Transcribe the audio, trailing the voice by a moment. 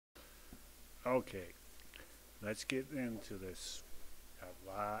Okay, let's get into this. Got a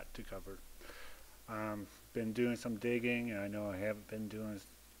lot to cover. Been doing some digging, and I know I haven't been doing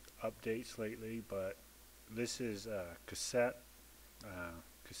updates lately, but this is a cassette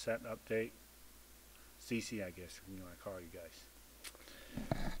update. CC, I guess you want to call you guys.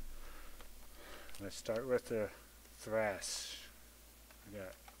 Let's start with the Thrash. I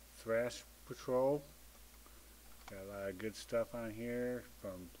got Thrash Patrol. Got a lot of good stuff on here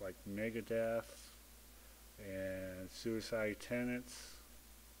from like Megadeth and Suicide Tenants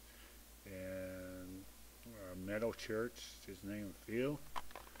and Metal Church, his name and feel.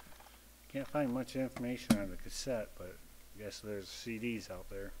 Can't find much information on the cassette, but I guess there's CDs out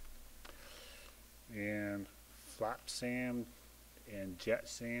there. And Flop Sam and Jet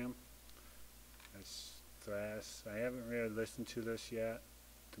Sam. That's Thrash. I haven't really listened to this yet.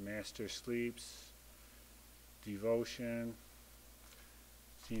 The Master Sleeps. Devotion.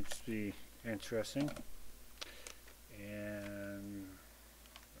 Seems to be interesting. And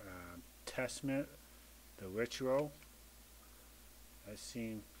Testament. The Ritual. That's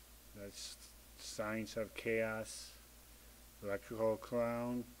Signs of Chaos. Electrical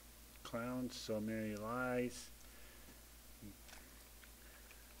Clown. Clowns, So Many Lies.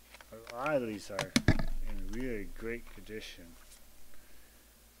 A lot of these are in really great condition,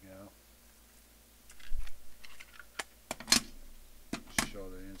 you know. Show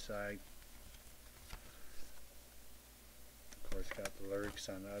the inside. Of course, got the lyrics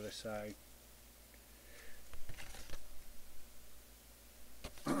on the other side.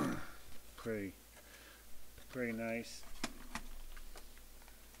 pretty nice.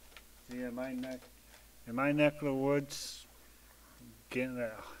 See, in my neck of the woods, getting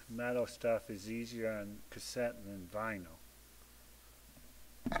that metal stuff is easier on cassette than vinyl.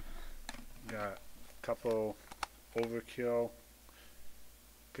 Got a couple Overkill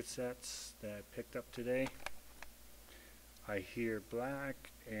cassettes that I picked up today. I Hear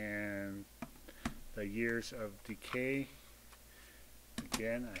Black and The Years of Decay.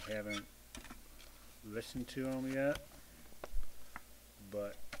 Again, I haven't listened to them yet,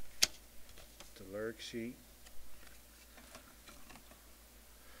 but the lyric sheet.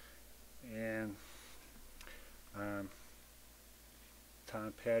 And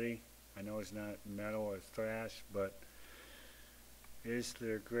Tom Petty. I know it's not metal or thrash, but it is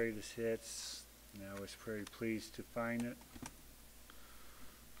their greatest hits, and I was pretty pleased to find it.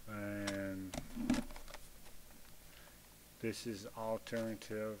 And this is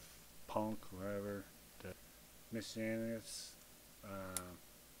alternative punk, whatever. The Miscellaneous,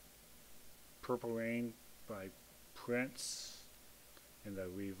 Purple Rain by Prince and the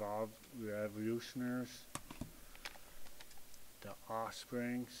Revolutioners, the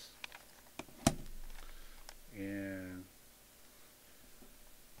Offsprings, and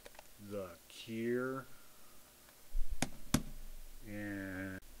the Cure,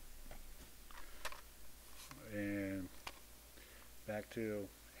 and back to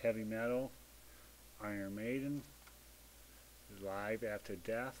heavy metal, Iron Maiden, Live After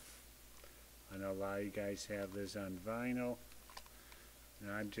Death. I know a lot of you guys have this on vinyl,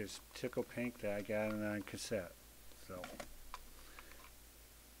 and I'm just tickled pink that I got it on cassette. So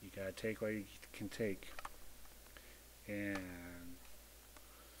you gotta take what you can take. And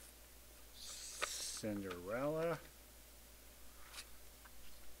Cinderella,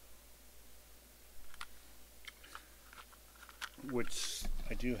 which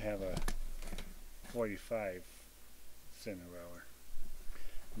I do have a 45 Cinderella.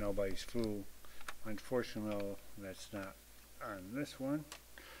 Nobody's Fool. Unfortunately, that's not on this one,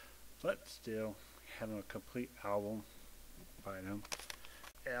 but still having a complete album by them.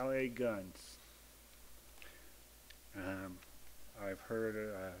 LA Guns. I've heard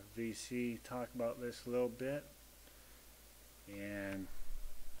VC talk about this a little bit, and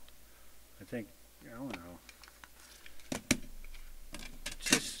I think, I don't know,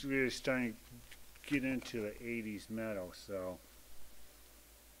 just really starting to get into the 80s metal, so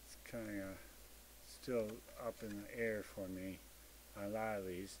it's kind of still up in the air for me on a lot of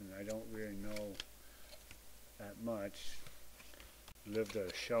these, and I don't really know that much. Lived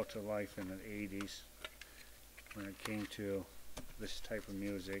a shelter life in the 80s when it came to this type of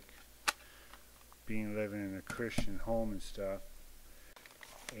music, living in a Christian home and stuff,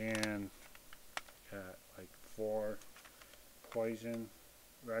 and got like 4 Poison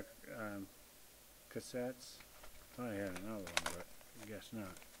cassettes. I thought I had another one, but I guess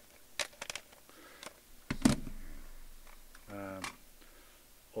not.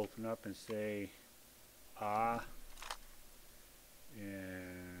 Open Up and Say Ah,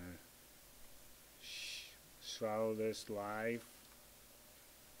 and Swallow This Live,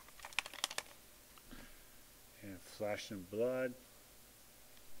 Flesh and Blood,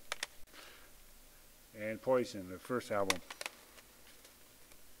 and Poison, the first album.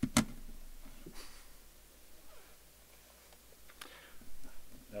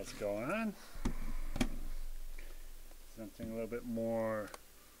 Let's go on. Something a little bit more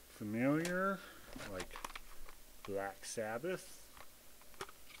familiar, like Black Sabbath.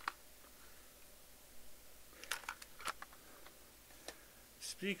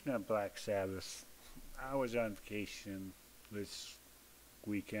 Speaking of Black Sabbath, I was on vacation this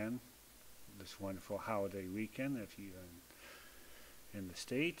weekend, this wonderful holiday weekend if you're in the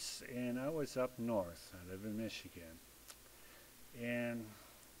States, and I was up north. I live in Michigan. And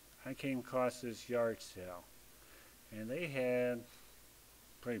I came across this yard sale, and they had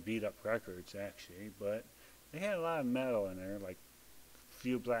pretty beat up records actually, but they had a lot of metal in there, like a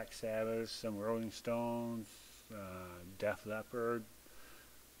few Black Sabbath, some Rolling Stones, Def Leppard,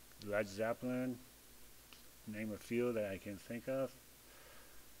 Led Zeppelin, name a few that I can think of.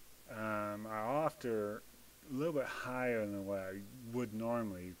 I offered a little bit higher than what I would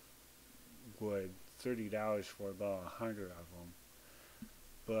normally would, $30 for about 100 of them,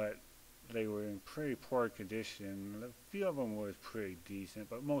 but they were in pretty poor condition. A few of them was pretty decent,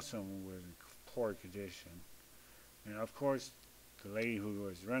 but most of them were in poor condition. And of course, the lady who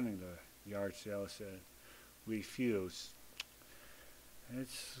was running the yard sale said, refuse. It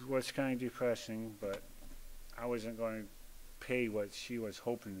was kind of depressing, but I wasn't going to pay what she was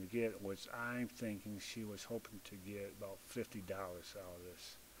hoping to get, which I'm thinking she was hoping to get about $50 out of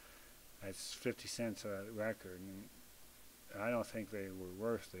this. That's 50 cents a record, and I don't think they were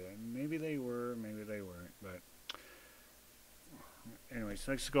worth it. Maybe they were, maybe they weren't, but anyways,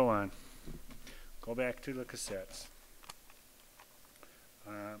 let's go on. Go back to the cassettes.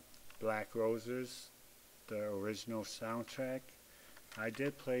 Black Roses, the original soundtrack. I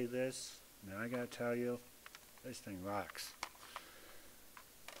did play this, and I gotta tell you, this thing rocks.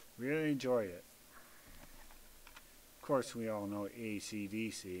 Really enjoy it. Of course, we all know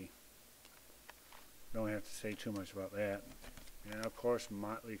AC/DC. Don't have to say too much about that. And of course,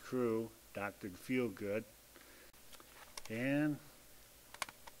 Motley Crue, Dr. Feelgood, and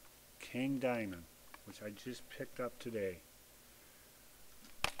King Diamond, which I just picked up today.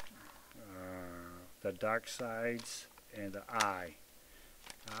 The Dark Sides and the Eye.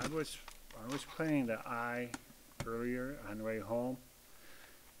 I was playing the Eye earlier on the way home,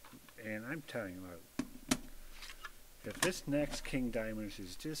 and I'm telling you what, if this next King Diamond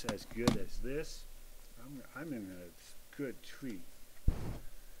is just as good as this, I'm in a good treat.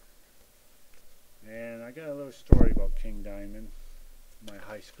 And I got a little story about King Diamond, my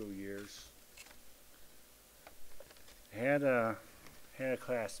high school years. I had a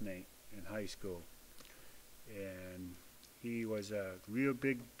classmate in high school, and he was a real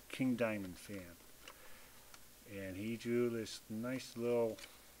big King Diamond fan. And he drew this nice little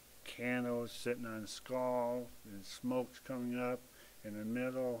candle sitting on a skull, and smoke's coming up. In the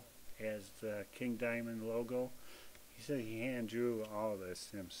middle has the King Diamond logo. He said he hand drew all of this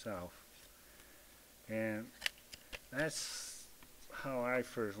himself. And that's how I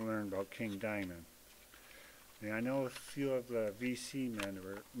first learned about King Diamond. And I know a few of the VC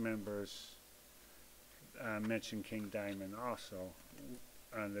members mention King Diamond also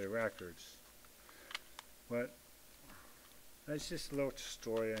on their records. But that's just a little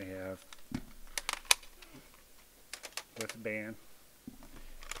story I have with the band.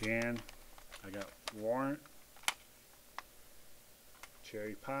 And I got Warrant,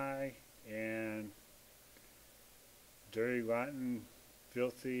 Cherry Pie, and Dirty, Rotten,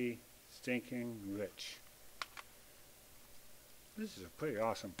 Filthy, Stinking Rich. This is a pretty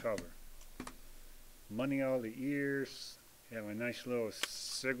awesome cover. Money out of the ears. Have a nice little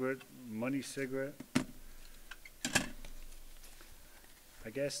cigarette, money cigarette. I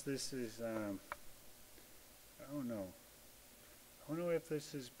guess this is, I don't know. I don't know if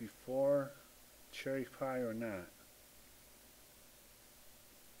this is before Cherry Pie or not.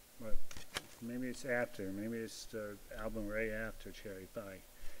 But maybe it's after. Maybe it's the album right after Cherry Pie.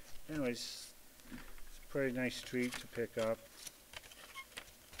 Anyways, it's a pretty nice treat to pick up.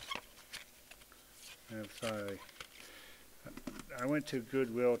 I went to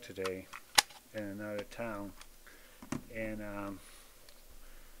Goodwill today in another town, and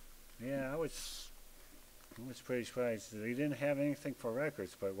yeah, I was pretty surprised. They didn't have anything for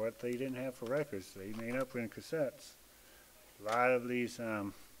records, but what they didn't have for records, they made up in cassettes. A lot of these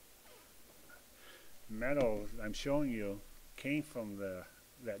metal I'm showing you came from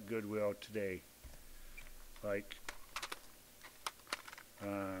that Goodwill today, like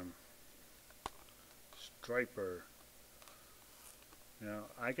Striper. Now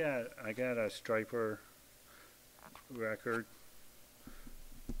I got a Striper record,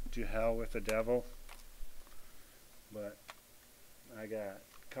 To Hell with the Devil. But I got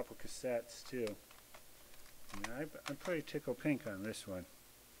a couple cassettes too. And I'm pretty tickled pink on this one.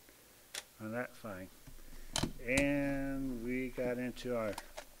 On that fine. And we got into our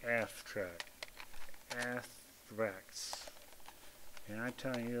Anthrax. And I'm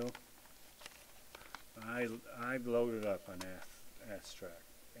telling you, I loaded up on Anthrax.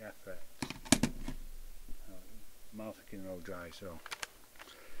 Mouth getting a little dry, so.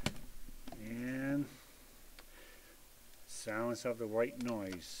 And Sounds of the White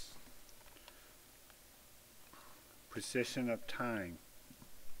Noise. Precision of Time.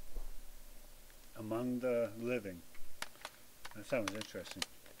 Among the Living. That sounds interesting.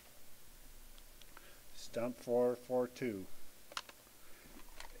 Stump 442.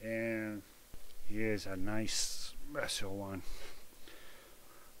 And here's a nice special one.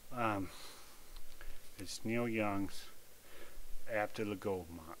 It's Neil Young's After the Gold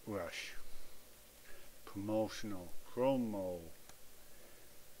Rush. Promo.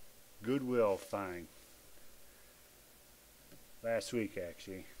 Goodwill find. Last week,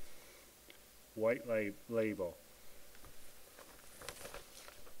 actually. White label.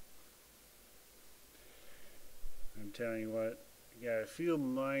 I'm telling you what, got a few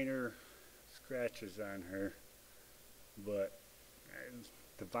minor scratches on her, but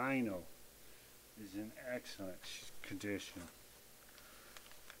the vinyl is in excellent condition.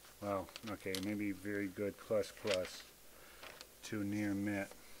 Well, okay, maybe very good plus to near mint,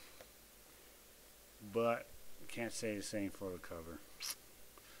 but can't say the same for the cover.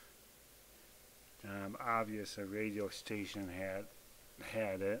 Obvious a radio station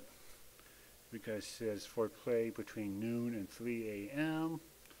had it, because it says for play between noon and 3 a.m.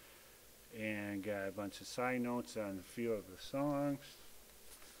 and got a bunch of side notes on the feel of the songs,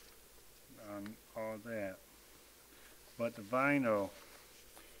 all that. But the vinyl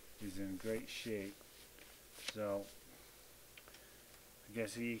is in great shape, so I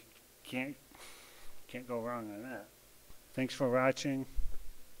guess you can't go wrong on that. Thanks for watching.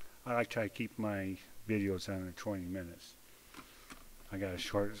 I like to try to keep my videos under 20 minutes. I got a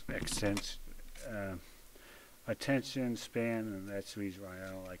short attention span, and that's the reason why I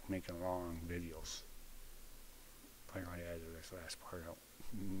don't like making long videos. Probably gonna edit this last part out.